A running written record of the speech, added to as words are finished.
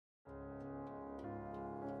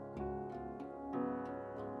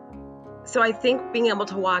So I think being able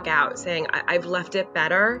to walk out saying, I've left it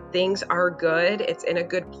better, things are good, it's in a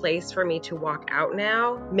good place for me to walk out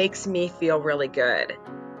now, makes me feel really good.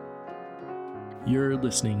 You're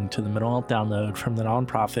listening to the Mental Health Download from the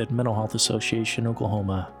nonprofit Mental Health Association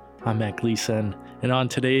Oklahoma. I'm Matt Gleason, and on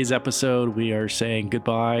today's episode, we are saying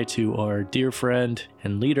goodbye to our dear friend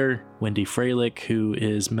and leader, Wendy Froelich, who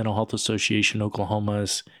is Mental Health Association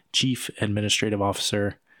Oklahoma's Chief Administrative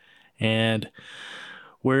Officer. And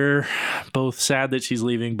we're both sad that she's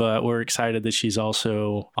leaving, but we're excited that she's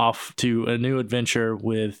also off to a new adventure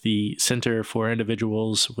with the Center for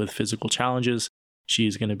Individuals with Physical Challenges.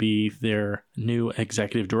 She's going to be their new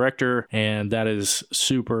executive director, and that is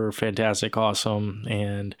super fantastic, awesome.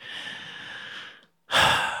 And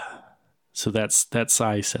so that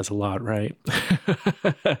sigh says a lot, right?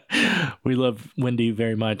 We love Wendy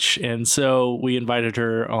very much. And so we invited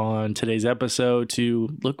her on today's episode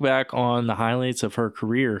to look back on the highlights of her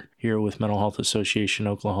career here with Mental Health Association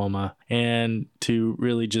Oklahoma and to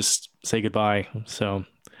really just say goodbye. So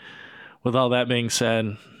with all that being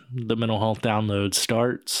said, the Mental Health Download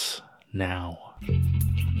starts now.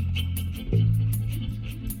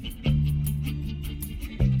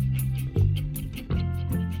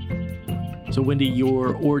 So Wendy,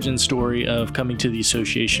 your origin story of coming to the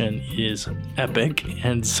association is epic.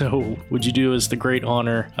 And so would you do us the great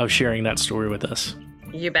honor of sharing that story with us?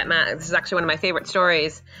 You bet, Matt. This is actually one of my favorite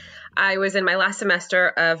stories. I was in my last semester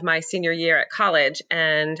of my senior year at college,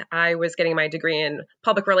 and I was getting my degree in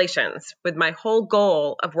public relations with my whole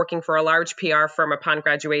goal of working for a large PR firm upon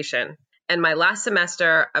graduation. And my last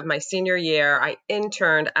semester of my senior year, I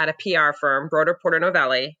interned at a PR firm, Broder Porter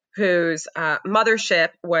Novelli, whose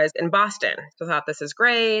mothership was in Boston. So I thought, this is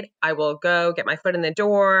great. I will go get my foot in the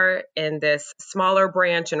door in this smaller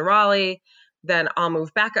branch in Raleigh. Then I'll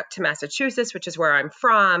move back up to Massachusetts, which is where I'm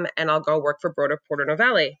from, and I'll go work for Broder Porter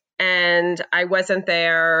Novelli. And I wasn't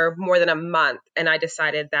there more than a month, and I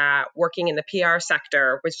decided that working in the PR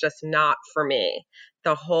sector was just not for me.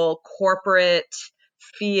 The whole corporate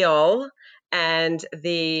feel and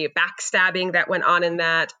the backstabbing that went on in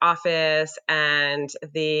that office and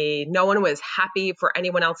the no one was happy for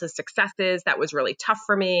anyone else's successes, that was really tough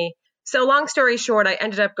for me. So long story short, I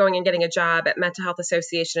ended up going and getting a job at Mental Health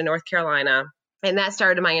Association in North Carolina. And that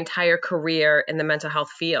started my entire career in the mental health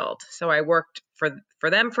field. So I worked for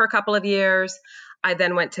them for a couple of years. I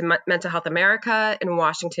then went to Mental Health America in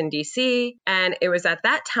Washington, D.C. And it was at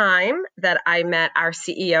that time that I met our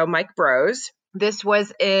CEO, Mike Brose. This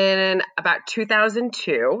was in about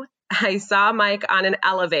 2002. I saw Mike on an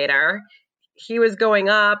elevator. He was going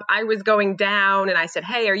up, I was going down, and I said,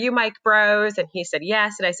 "Hey, are you Mike Brose?" And he said,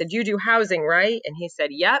 "Yes." And I said, "You do housing, right?" And he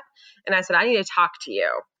said, "Yep." And I said, "I need to talk to you."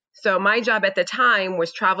 So my job at the time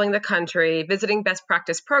was traveling the country, visiting best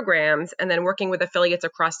practice programs, and then working with affiliates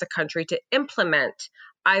across the country to implement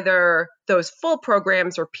either those full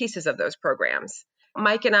programs or pieces of those programs.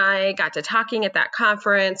 Mike and I got to talking at that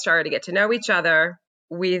conference, started to get to know each other.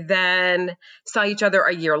 We then saw each other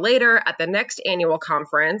a year later at the next annual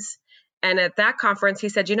conference. And at that conference, he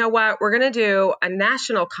said, "You know what? We're going to do a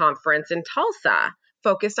national conference in Tulsa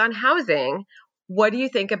focused on housing. What do you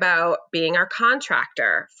think about being our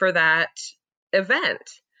contractor for that event?"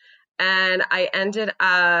 And I ended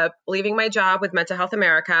up leaving my job with Mental Health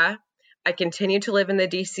America. I continued to live in the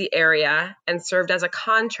DC area and served as a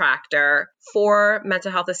contractor for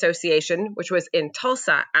Mental Health Association, which was in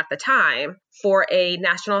Tulsa at the time, for a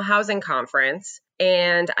national housing conference.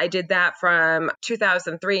 And I did that from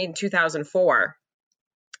 2003 and 2004.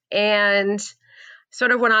 And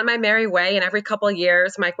sort of went on my merry way. And every couple of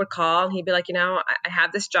years, Mike would call and he'd be like, "I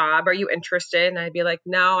have this job. Are you interested?" And I'd be like,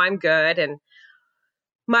 "No, I'm good." And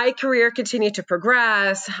my career continued to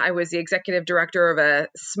progress. I was the executive director of a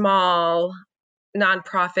small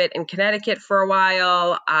nonprofit in Connecticut for a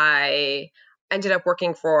while. I ended up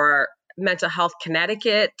working for Mental Health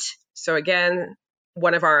Connecticut. So again,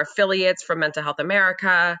 one of our affiliates from Mental Health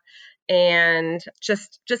America, and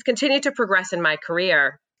just continued to progress in my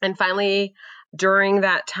career. And finally, during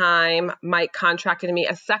that time, Mike contracted me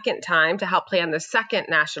a second time to help plan the second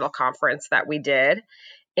national conference that we did.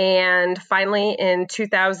 And finally, in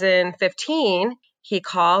 2015, he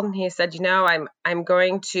called and he said, I'm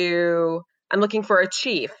looking for a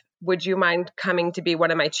chief. Would you mind coming to be one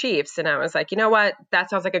of my chiefs? And I was like, you know what? That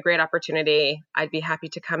sounds like a great opportunity. I'd be happy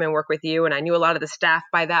to come and work with you. And I knew a lot of the staff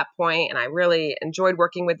by that point, and I really enjoyed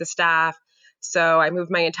working with the staff. So I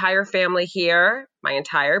moved my entire family here,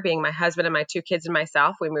 being my husband and my two kids and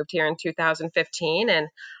myself. We moved here in 2015, and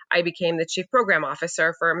I became the Chief Program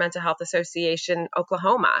Officer for Mental Health Association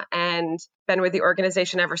Oklahoma, and been with the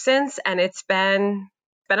organization ever since. And it's been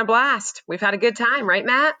been a blast. We've had a good time, right,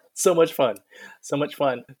 Matt? So much fun. So much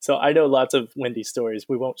fun. So I know lots of Wendy stories.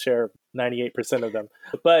 We won't share 98% of them.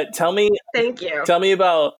 But Thank you. tell me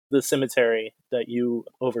about the cemetery that you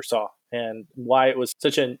oversaw and why it was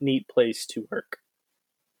such a neat place to work.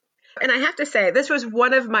 And I have to say, this was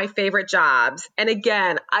one of my favorite jobs. And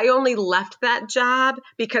again, I only left that job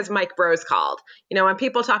because Mike Brose called. You know, when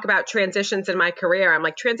people talk about transitions in my career, I'm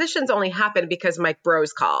like, transitions only happen because Mike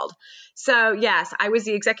Brose called. So yes, I was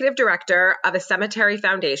the executive director of a cemetery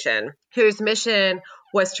foundation whose mission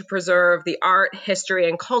was to preserve the art, history,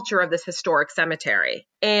 and culture of this historic cemetery.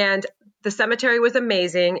 And the cemetery was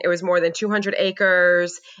amazing. It was more than 200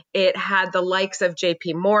 acres. It had the likes of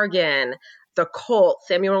J.P. Morgan, the Colt,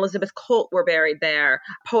 Samuel Elizabeth Colt were buried there,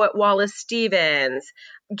 poet Wallace Stevens,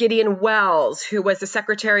 Gideon Wells, who was the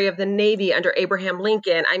Secretary of the Navy under Abraham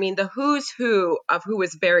Lincoln. I mean, the who's who of who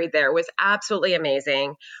was buried there was absolutely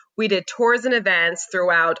amazing. We did tours and events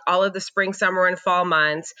throughout all of the spring, summer, and fall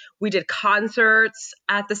months. We did concerts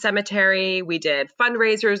at the cemetery. We did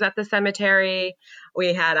fundraisers at the cemetery.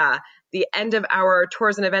 We had the end of our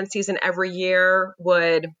tours and event season every year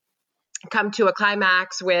would come to a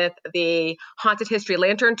climax with the Haunted History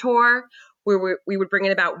Lantern Tour, where we would bring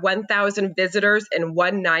in about 1,000 visitors in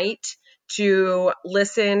one night to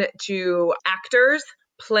listen to actors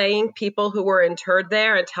playing people who were interred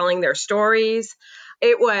there and telling their stories.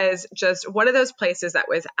 It was just one of those places that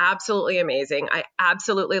was absolutely amazing. I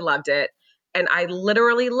absolutely loved it. And I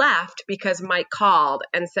literally left because Mike called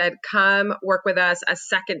and said, come work with us a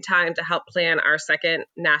second time to help plan our second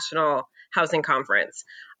national housing conference.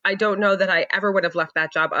 I don't know that I ever would have left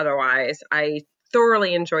that job otherwise. I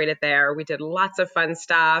thoroughly enjoyed it there. We did lots of fun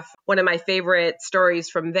stuff. One of my favorite stories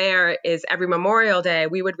from there is every Memorial Day,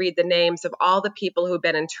 we would read the names of all the people who've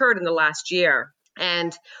been interred in the last year.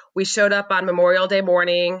 And we showed up on Memorial Day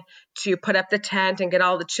morning to put up the tent and get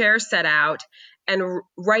all the chairs set out. And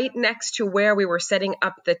right next to where we were setting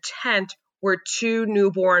up the tent were 2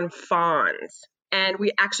 newborn fawns. And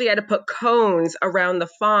we actually had to put cones around the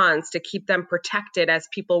fawns to keep them protected as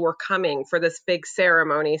people were coming for this big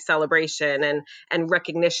ceremony, celebration, and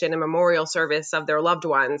recognition and memorial service of their loved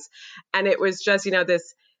ones. And it was just,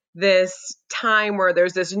 this time where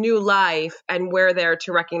there's this new life and we're there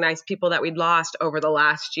to recognize people that we'd lost over the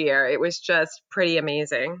last year. It was just pretty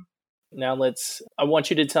amazing. Now I want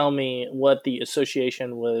you to tell me what the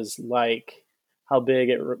association was like, how big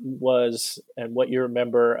it was, and what you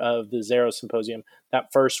remember of the Zarrow Symposium,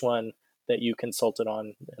 that first one that you consulted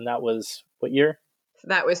on. And that was what year?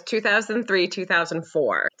 That was 2003,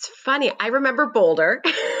 2004. It's funny. I remember Boulder.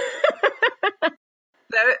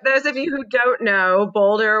 Those of you who don't know,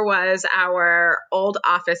 Boulder was our old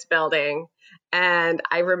office building. And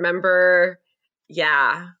I remember,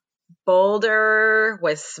 Boulder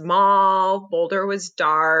was small. Boulder was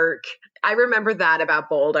dark. I remember that about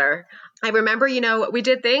Boulder. I remember, we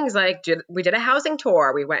did things like we did a housing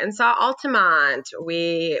tour. We went and saw Altamont.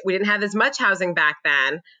 We didn't have as much housing back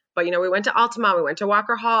then, but, we went to Altamont. We went to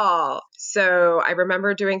Walker Hall. So I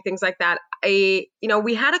remember doing things like that. We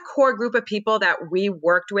had a core group of people that we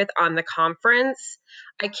worked with on the conference.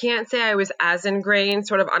 I can't say I was as ingrained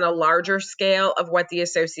sort of on a larger scale of what the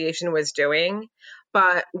association was doing.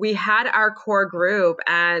 But we had our core group,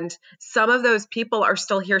 and some of those people are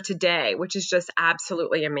still here today, which is just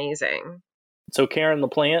absolutely amazing. So Karen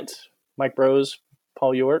LaPlante, Mike Brose,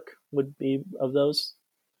 Paul York would be of those?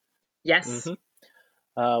 Yes.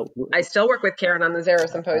 Mm-hmm. I still work with Karen on the Zarrow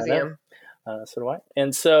Symposium. So do I.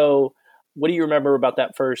 And so what do you remember about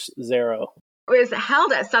that first Zarrow? It was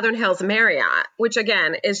held at Southern Hills Marriott, which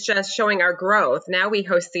again is just showing our growth. Now we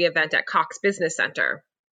host the event at Cox Business Center.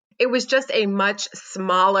 It was just a much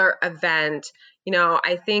smaller event.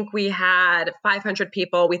 I think we had 500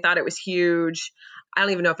 people. We thought it was huge. I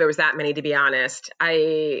don't even know if there was that many, to be honest.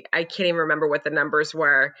 I can't even remember what the numbers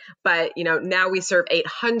were. But, now we serve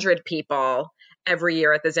 800 people every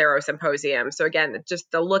year at the Zarrow Symposium. So again, just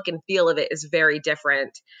the look and feel of it is very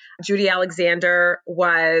different. Judy Alexander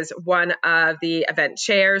was one of the event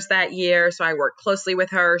chairs that year, so I worked closely with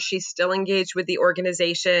her. She's still engaged with the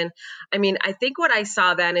organization. I mean, I think what I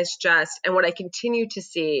saw then is and what I continue to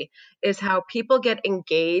see is how people get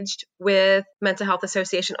engaged with Mental Health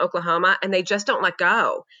Association Oklahoma, and they just don't let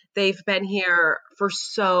go. They've been here for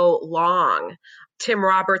so long. Tim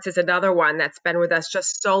Roberts is another one that's been with us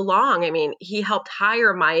just so long. I mean, he helped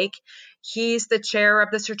hire Mike. He's the chair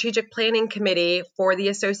of the strategic planning committee for the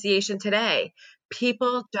association today.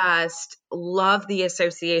 People just love the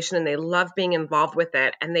association and they love being involved with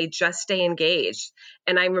it, and they just stay engaged.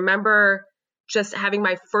 And I remember just having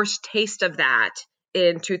my first taste of that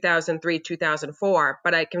in 2003, 2004,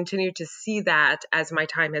 but I continue to see that as my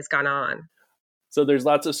time has gone on. So there's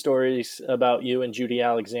lots of stories about you and Judy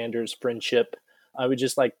Alexander's friendship. I would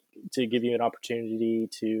just like to give you an opportunity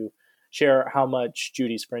to share how much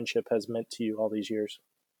Judy's friendship has meant to you all these years.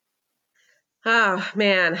 Oh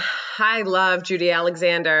man, I love Judy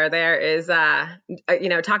Alexander. There is,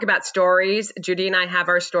 talk about stories. Judy and I have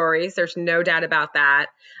our stories. There's no doubt about that.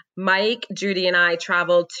 Judy and Mike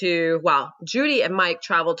traveled to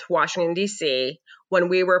Washington, D.C. when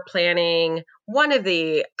we were planning one of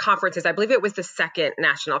the conferences. I believe it was the second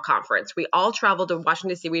national conference. We all traveled to Washington,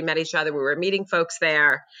 D.C. We met each other. We were meeting folks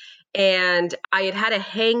there. And I had a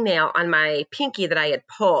hangnail on my pinky that I had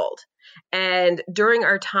pulled. And during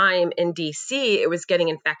our time in DC, it was getting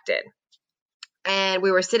infected. And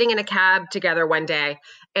we were sitting in a cab together one day,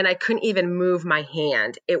 and I couldn't even move my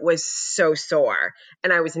hand. It was so sore,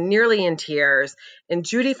 and I was nearly in tears. And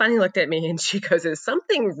Judy finally looked at me, and she goes, "Is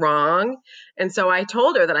something wrong?" And so I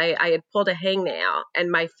told her that I had pulled a hangnail, and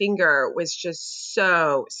my finger was just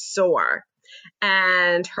so sore.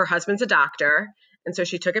 And her husband's a doctor, and so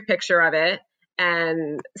she took a picture of it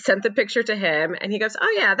and sent the picture to him. And he goes,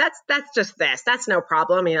 "Oh yeah, that's just this. That's no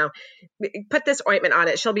problem. Put this ointment on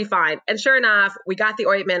it. She'll be fine." And sure enough, we got the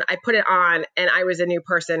ointment. I put it on, and I was a new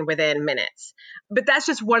person within minutes. But that's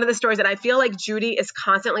just one of the stories that I feel like Judy is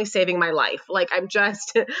constantly saving my life. Like I'm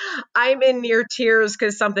in near tears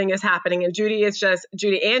because something is happening. And Judy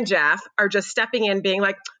and Jeff are just stepping in, being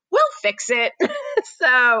like, "We'll fix it."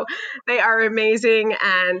 So they are amazing.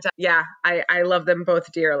 And I love them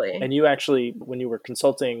both dearly. And you actually, when you were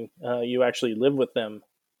consulting, you actually lived with them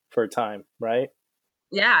for a time, right?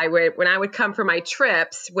 Yeah, when I would come for my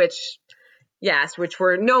trips, which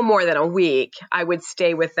were no more than a week, I would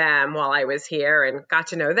stay with them while I was here and got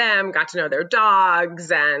to know them, got to know their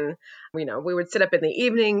dogs. And, we would sit up in the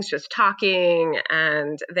evenings just talking,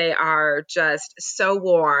 and they are just so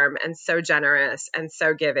warm and so generous and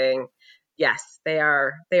so giving. Yes, they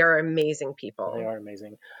are amazing people. They are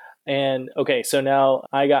amazing. And okay, so now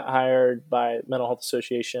I got hired by Mental Health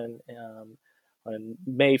Association on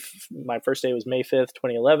my first day was May 5th,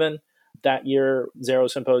 2011. That year, Zero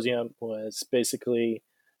Symposium was basically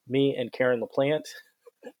me and Karen LaPlante,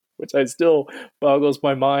 which I still boggles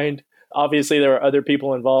my mind. Obviously, there were other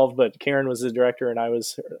people involved, but Karen was the director and I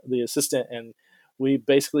was the assistant. And we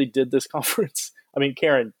basically did this conference. I mean,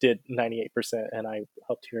 Karen did 98% and I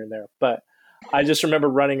helped here and there. But I just remember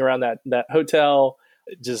running around that hotel,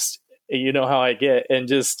 just, you know how I get. And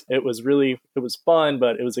just, it was fun,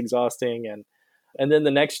 but it was exhausting. And then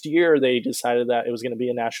the next year, they decided that it was going to be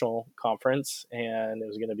a national conference, and it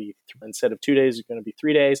was going to be, instead of 2 days, it was going to be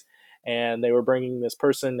 3 days. And they were bringing this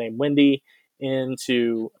person named Wendy in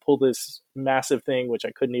to pull this massive thing, which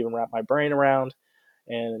I couldn't even wrap my brain around.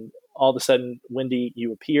 And all of a sudden, Wendy,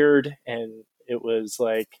 you appeared, and it was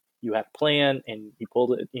like you had a plan, and you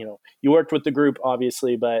pulled it. You worked with the group,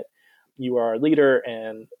 obviously, but you are our leader,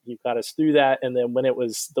 and you got us through that. And then when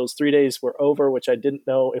those 3 days were over, which I didn't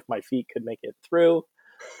know if my feet could make it through.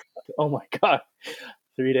 Oh my God,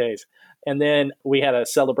 3 days. And then we had a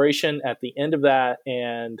celebration at the end of that,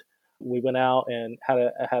 and we went out and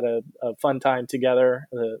had a fun time together,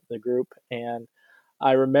 the group. And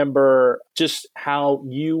I remember just how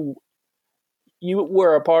you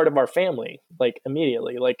were a part of our family, like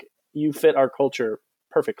immediately, like you fit our culture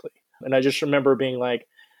perfectly. And I just remember being like,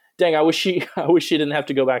 dang, I wish she didn't have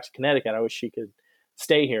to go back to Connecticut. I wish she could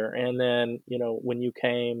stay here. And then, when you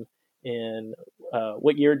came in,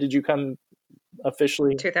 what year did you come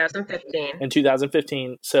officially? 2015. In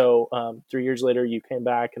 2015. So 3 years later, you came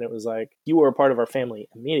back, and it was like you were a part of our family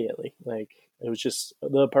immediately. Like it was just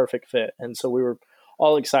the perfect fit. And so we were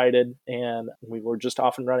all excited, and we were just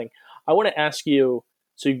off and running. I want to ask you,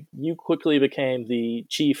 so you quickly became the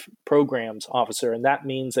chief programs officer, and that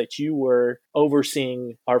means that you were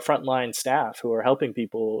overseeing our frontline staff who are helping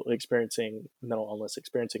people experiencing mental illness,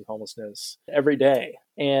 experiencing homelessness every day.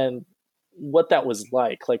 And what that was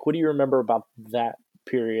like, what do you remember about that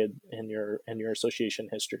period in your association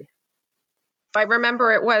history? I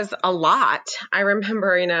remember it was a lot. I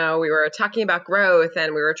remember, we were talking about growth,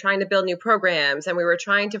 and we were trying to build new programs, and we were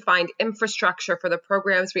trying to find infrastructure for the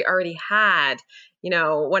programs we already had.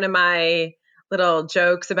 One of my little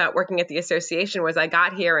jokes about working at the association was I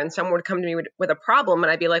got here and someone would come to me with a problem, and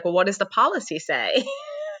I'd be like, "Well, what does the policy say?"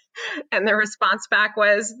 And the response back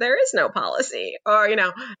was, "There is no policy." Or,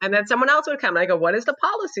 and then someone else would come and I go, "What does the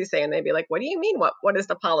policy say?" And they'd be like, "What do you mean? What does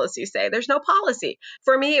the policy say?" There's no policy.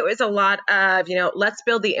 For me, it was a lot of, let's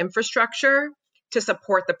build the infrastructure to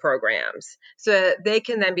support the programs so that they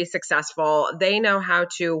can then be successful. They know how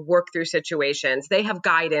to work through situations. They have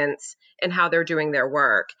guidance in how they're doing their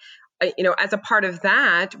work. As a part of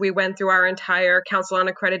that, we went through our entire Council on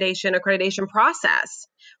accreditation process,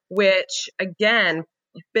 which again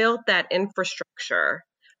built that infrastructure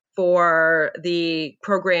for the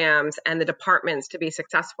programs and the departments to be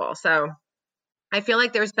successful. So I feel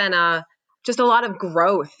like there's been just a lot of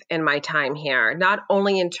growth in my time here, not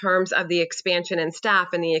only in terms of the expansion in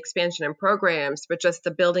staff and the expansion in programs, but just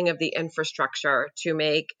the building of the infrastructure to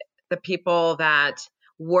make the people that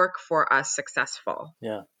work for us successful.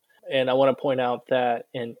 Yeah. And I want to point out that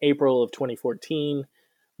in April of 2014,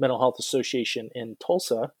 Mental Health Association in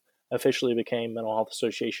Tulsa officially became Mental Health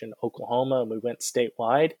Association Oklahoma, and we went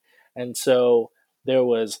statewide. And so there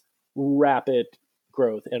was rapid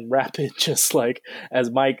growth and rapid, just like as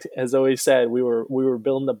Mike has always said, we were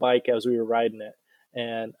building the bike as we were riding it.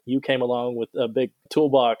 And you came along with a big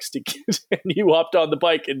toolbox and you hopped on the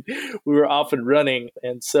bike and we were off and running.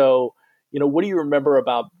 And so, what do you remember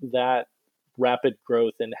about that rapid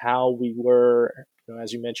growth and how we were,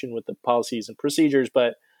 as you mentioned, with the policies and procedures,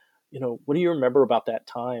 but, what do you remember about that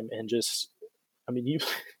time? And just,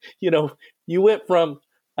 you went from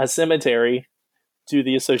a cemetery to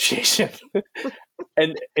the association.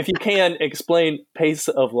 And if you can explain pace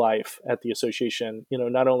of life at the association,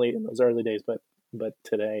 not only in those early days, but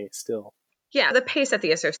today still. Yeah, the pace at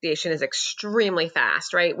the association is extremely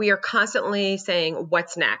fast, right? We are constantly saying,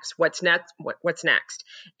 what's next? What's next? What's next?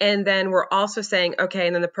 And then we're also saying, okay,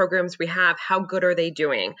 and then the programs we have, how good are they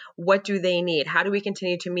doing? What do they need? How do we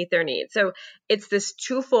continue to meet their needs? So it's this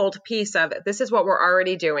twofold piece of this is what we're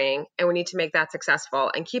already doing, and we need to make that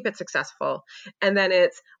successful and keep it successful. And then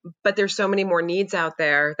but there's so many more needs out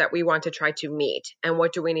there that we want to try to meet. And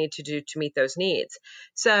what do we need to do to meet those needs?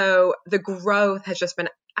 So the growth has just been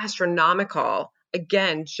astronomical.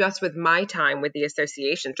 Again, just with my time with the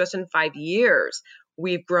association, just in 5 years,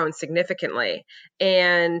 we've grown significantly.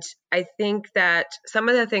 And I think that some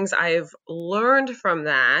of the things I've learned from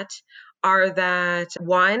that are that,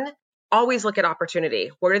 one, always look at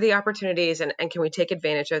opportunity. What are the opportunities and can we take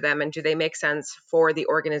advantage of them? And do they make sense for the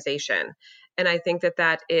organization? And I think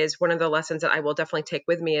that is one of the lessons that I will definitely take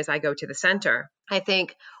with me as I go to the center. I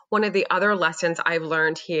think one of the other lessons I've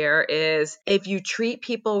learned here is if you treat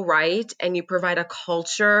people right and you provide a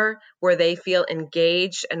culture where they feel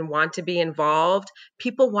engaged and want to be involved,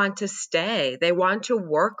 people want to stay. They want to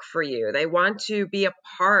work for you. They want to be a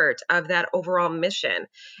part of that overall mission.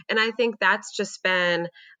 And I think that's just been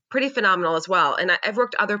pretty phenomenal as well. And I've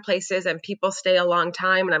worked other places and people stay a long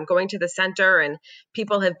time, and I'm going to the center and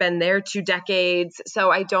people have been there 2 decades.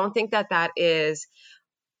 So I don't think that is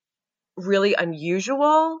really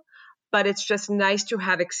unusual, but it's just nice to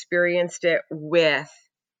have experienced it with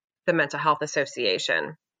the Mental Health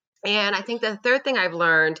Association. And I think the third thing I've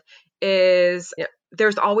learned is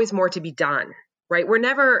there's always more to be done, right?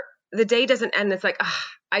 The day doesn't end. It's like,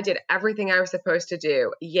 I did everything I was supposed to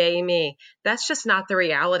do. Yay me. That's just not the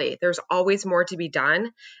reality. There's always more to be done.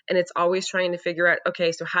 And it's always trying to figure out,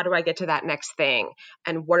 okay, so how do I get to that next thing?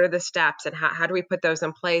 And what are the steps? And how do we put those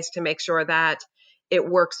in place to make sure that it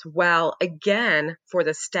works well, again, for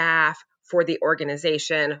the staff, for the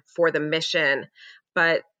organization, for the mission.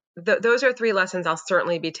 But those are 3 lessons I'll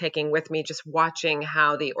certainly be taking with me, just watching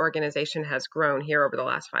how the organization has grown here over the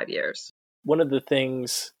last 5 years. One of the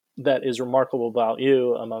things that is remarkable about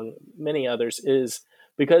you, among many others, is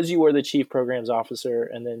because you were the chief programs officer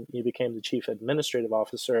and then you became the chief administrative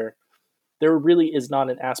officer, there really is not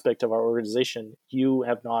an aspect of our organization you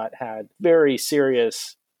have not had very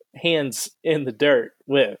serious hands in the dirt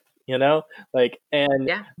with,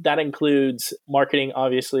 that includes marketing.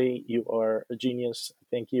 Obviously, you are a genius.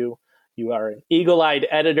 Thank you. You are an eagle-eyed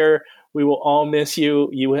editor. We will all miss you.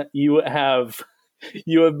 You have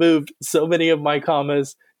moved so many of my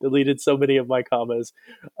commas, deleted so many of my commas,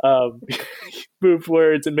 moved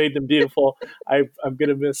words and made them beautiful. I'm going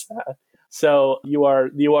to miss that. So you are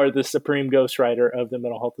the supreme ghostwriter of the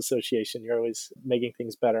Mental Health Association. You're always making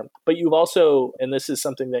things better. But you've also, and this is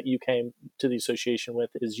something that you came to the association with,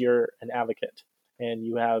 is you're an advocate and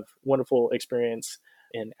you have wonderful experience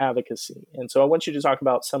in advocacy. And so I want you to talk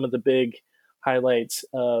about some of the big highlights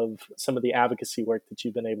of some of the advocacy work that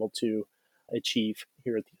you've been able to achieve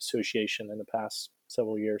here at the association in the past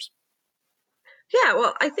several years. Yeah,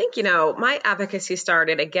 well, I think, my advocacy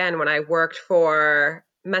started again when I worked for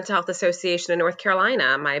Mental Health Association in North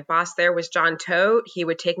Carolina. My boss there was John Todt. He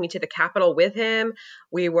would take me to the Capitol with him.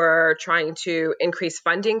 We were trying to increase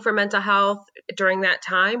funding for mental health during that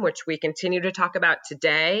time, which we continue to talk about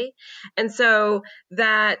today. And so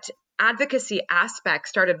that advocacy aspect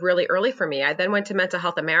started really early for me. I then went to Mental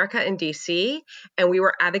Health America in DC, and we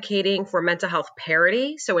were advocating for mental health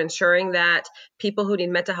parity. So ensuring that people who need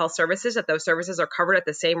mental health services, that those services are covered at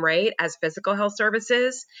the same rate as physical health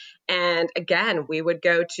services. And again, we would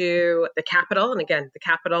go to the Capitol. And again, the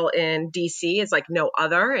Capitol in DC is like no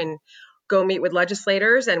other. And go meet with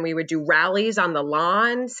legislators, and we would do rallies on the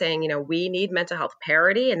lawn saying, we need mental health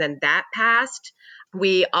parity. And then that passed.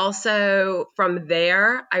 We also, from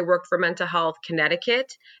there, I worked for Mental Health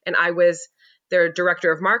Connecticut, and I was their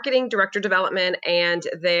director of marketing, director of development, and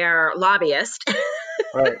their lobbyist.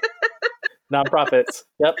 Right. Nonprofits.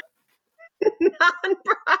 Yep.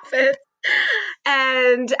 Nonprofits.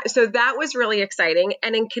 And so that was really exciting.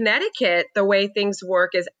 And in Connecticut, the way things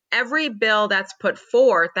work is every bill that's put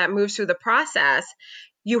forth that moves through the process,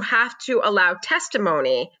 you have to allow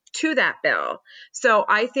testimony to that bill. So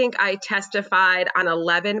I think I testified on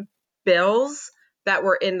 11 bills that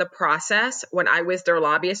were in the process when I was their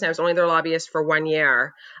lobbyist, and I was only their lobbyist for 1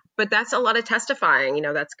 year. But that's a lot of testifying,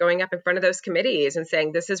 that's going up in front of those committees and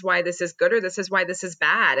saying, this is why this is good, or this is why this is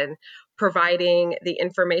bad, and providing the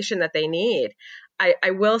information that they need.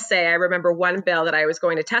 I will say, I remember one bill that I was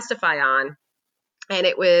going to testify on, and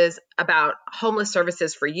it was about homeless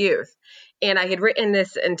services for youth. And I had written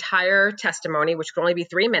this entire testimony, which could only be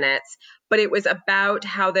 3 minutes, but it was about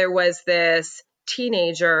how there was this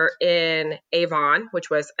teenager in Avon, which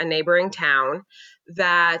was a neighboring town,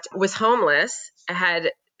 that was homeless,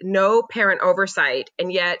 had no parent oversight,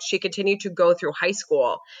 and yet she continued to go through high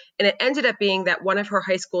school. And it ended up being that one of her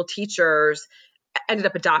high school teachers ended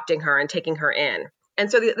up adopting her and taking her in. And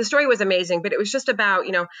so the story was amazing, but it was just about,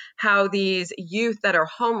 how these youth that are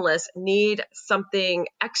homeless need something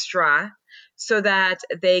extra so that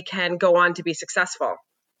they can go on to be successful.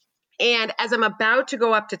 And as I'm about to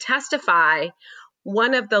go up to testify,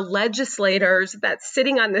 one of the legislators that's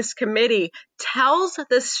sitting on this committee tells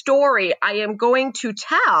the story I am going to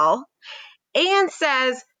tell and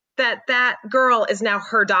says that that girl is now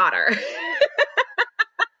her daughter.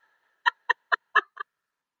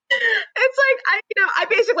 It's like, I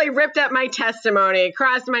basically ripped up my testimony,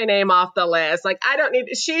 crossed my name off the list. Like,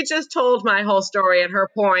 she just told my whole story, and her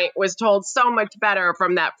point was told so much better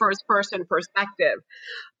from that first person perspective.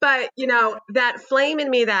 But, that flame in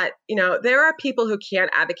me that, there are people who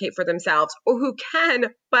can't advocate for themselves, or who can,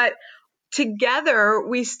 but together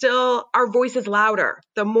our voice is louder.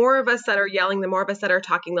 The more of us that are yelling, the more of us that are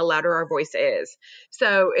talking, the louder our voice is.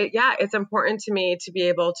 So it's important to me to be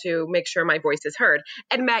able to make sure my voice is heard.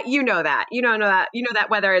 And Matt, you know that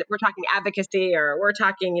whether we're talking advocacy or we're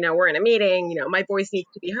talking, we're in a meeting, my voice needs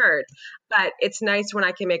to be heard. But it's nice when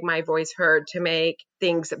I can make my voice heard to make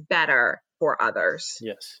things better for others.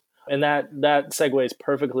 Yes. And that segues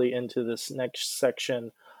perfectly into this next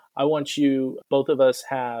section. I want both of us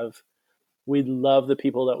we love the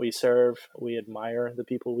people that we serve. We admire the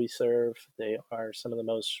people we serve. They are some of the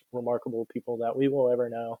most remarkable people that we will ever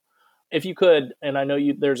know. If you could, and I know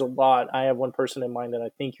there's a lot, I have one person in mind that I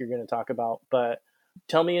think you're going to talk about, but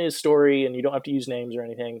tell me a story, and you don't have to use names or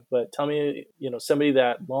anything, but tell me, somebody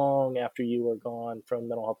that long after you are gone from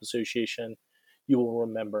Mental Health Association, you will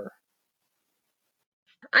remember.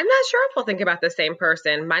 I'm not sure if we'll think about the same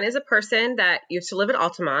person. Mine is a person that used to live in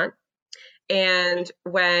Altamont. And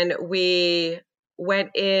when we went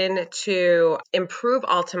in to improve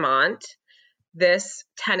Altamont, this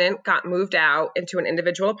tenant got moved out into an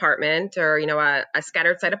individual apartment, or, a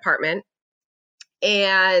scattered site apartment.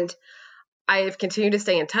 And I've continued to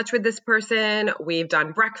stay in touch with this person. We've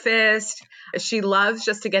done breakfast. She loves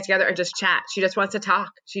just to get together and just chat. She just wants to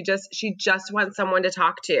talk. She just wants someone to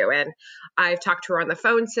talk to. And I've talked to her on the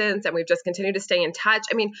phone since, and we've just continued to stay in touch.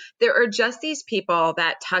 I mean, there are just these people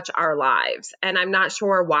that touch our lives, and I'm not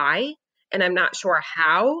sure why, and I'm not sure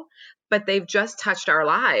how, but they've just touched our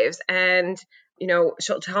lives. And,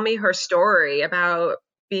 she'll tell me her story about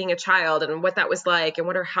being a child and what that was like and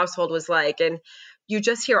what her household was like. And you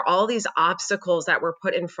just hear all these obstacles that were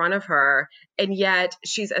put in front of her, and yet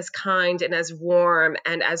she's as kind and as warm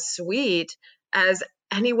and as sweet as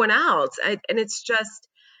anyone else. And it's just,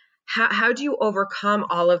 how do you overcome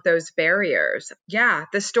all of those barriers? Yeah,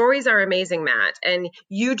 the stories are amazing, Matt. And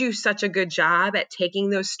you do such a good job at taking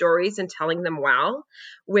those stories and telling them well,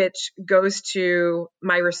 which goes to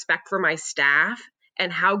my respect for my staff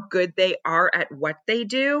and how good they are at what they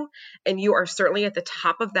do. And you are certainly at the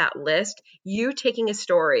top of that list. You taking a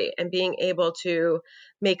story and being able to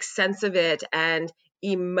make sense of it and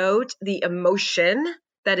emote the emotion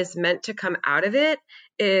that is meant to come out of it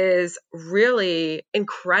is really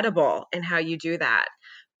incredible in how you do that.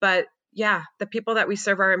 But yeah, the people that we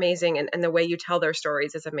serve are amazing. And the way you tell their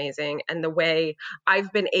stories is amazing. And the way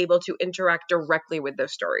I've been able to interact directly with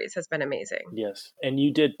those stories has been amazing. Yes. And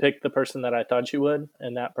you did pick the person that I thought you would.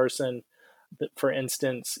 And that person, for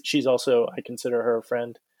instance, she's also, I consider her a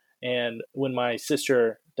friend. And when my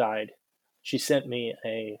sister died, she sent me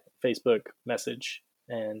a Facebook message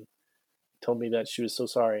and told me that she was so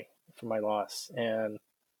sorry for my loss. And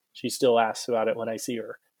she still asks about it when I see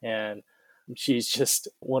her. And she's just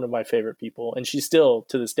one of my favorite people. And she still,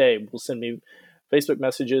 to this day, will send me Facebook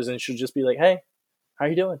messages and she'll just be like, hey, how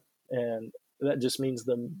you doing? And that just means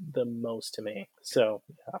the most to me. So,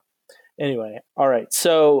 yeah. Anyway, all right.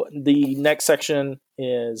 So the next section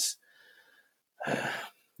is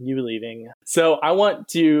you leaving. So I want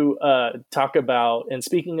to talk about, and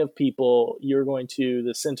speaking of people, you're going to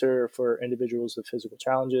the Center for Individuals with Physical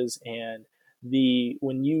Challenges. And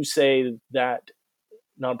when you say that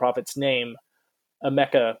nonprofit's name,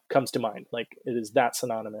 Emeka comes to mind. Like, it is that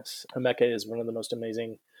synonymous. Emeka is one of the most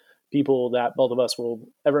amazing people that both of us will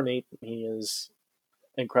ever meet. He is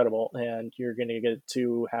incredible, and you're going to get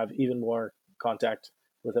to have even more contact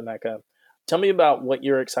with Emeka. Tell me about what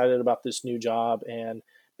you're excited about this new job and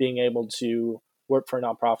being able to work for a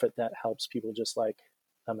nonprofit that helps people just like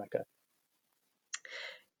Emeka.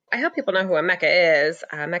 I hope people know who Emeka is.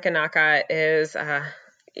 Emeka Naka is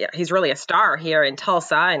he's really a star here in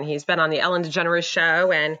Tulsa, and he's been on the Ellen DeGeneres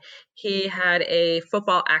show, and he had a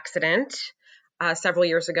football accident several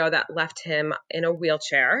years ago that left him in a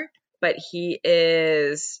wheelchair. But he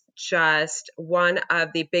is just one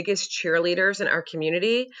of the biggest cheerleaders in our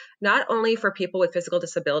community, not only for people with physical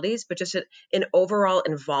disabilities, but just an overall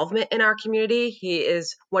involvement in our community. He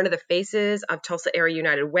is one of the faces of Tulsa Area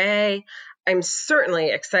United Way. I'm certainly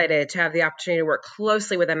excited to have the opportunity to work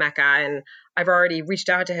closely with Emeka, and I've already reached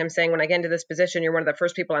out to him saying, when I get into this position, you're one of the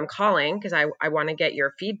first people I'm calling because I want to get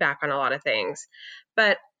your feedback on a lot of things.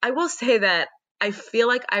 But I will say that I feel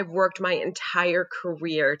like I've worked my entire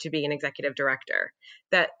career to be an executive director.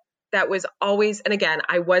 That was always, and again,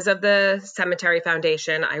 I was of the Cemetery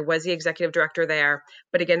Foundation. I was the executive director there.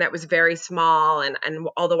 But again, that was very small. And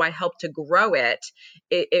although I helped to grow it,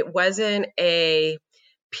 it wasn't a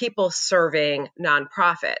people serving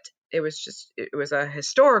nonprofit. It was a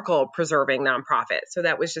historical preserving nonprofit. So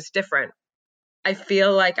that was just different. I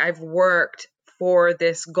feel like I've worked for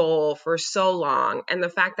this goal for so long. And the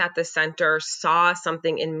fact that the center saw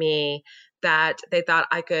something in me that they thought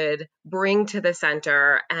I could bring to the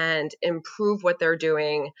center and improve what they're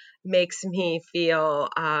doing makes me feel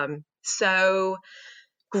so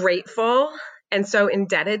grateful and so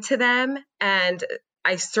indebted to them. And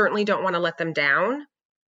I certainly don't want to let them down.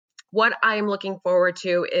 What I'm looking forward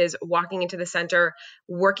to is walking into the center,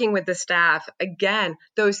 working with the staff. Again,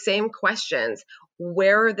 those same questions.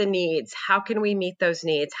 Where are the needs? How can we meet those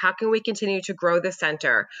needs? How can we continue to grow the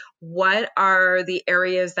center? What are the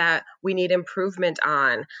areas that we need improvement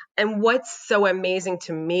on? And what's so amazing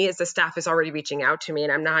to me is the staff is already reaching out to me,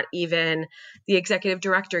 and I'm not even the executive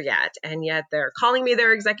director yet. And yet they're calling me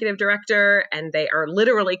their executive director, and they are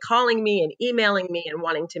literally calling me and emailing me and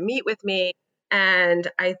wanting to meet with me. And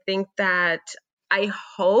I think that I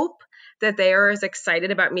hope that they are as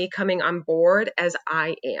excited about me coming on board as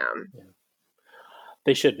I am. Yeah.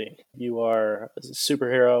 They should be. You are a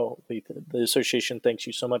superhero. The association thanks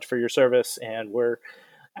you so much for your service. And we're,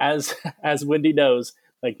 as Wendy knows,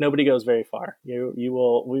 like, nobody goes very far.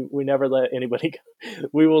 We never let anybody go.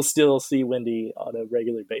 We will still see Wendy on a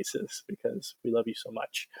regular basis because we love you so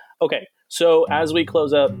much. Okay. So as we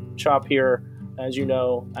close up shop here, as you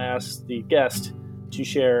know, I asked the guest to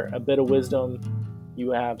share a bit of wisdom. You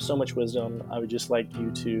have so much wisdom. I would just like you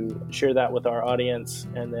to share that with our audience.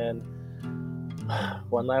 And then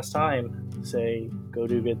one last time, say, go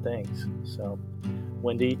do good things. So,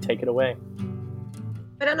 Wendy, take it away.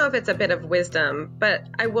 I don't know if it's a bit of wisdom, but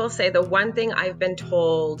I will say the one thing I've been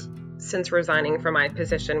told since resigning from my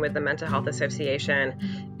position with the Mental Health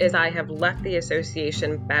Association is I have left the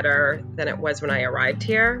association better than it was when I arrived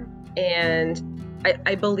here. And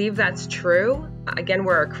I believe that's true. Again,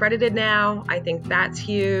 we're accredited now. I think that's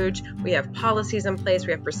huge. We have policies in place.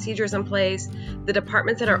 We have procedures in place. The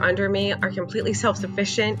departments that are under me are completely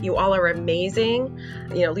self-sufficient. You all are amazing.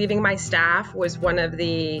 Leaving my staff was one of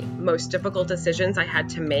the most difficult decisions I had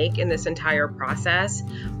to make in this entire process.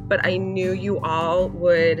 But I knew you all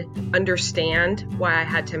would understand why I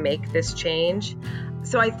had to make this change.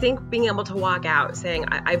 So I think being able to walk out saying,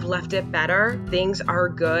 I've left it better, things are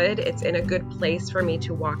good, it's in a good place for me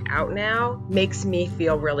to walk out now, makes me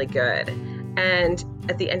feel really good. And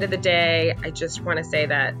at the end of the day, I just want to say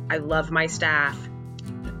that I love my staff.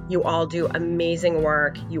 You all do amazing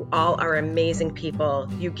work. You all are amazing people.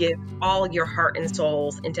 You give all your heart and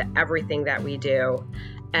souls into everything that we do.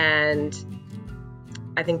 And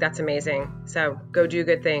I think that's amazing. So go do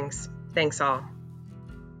good things. Thanks all.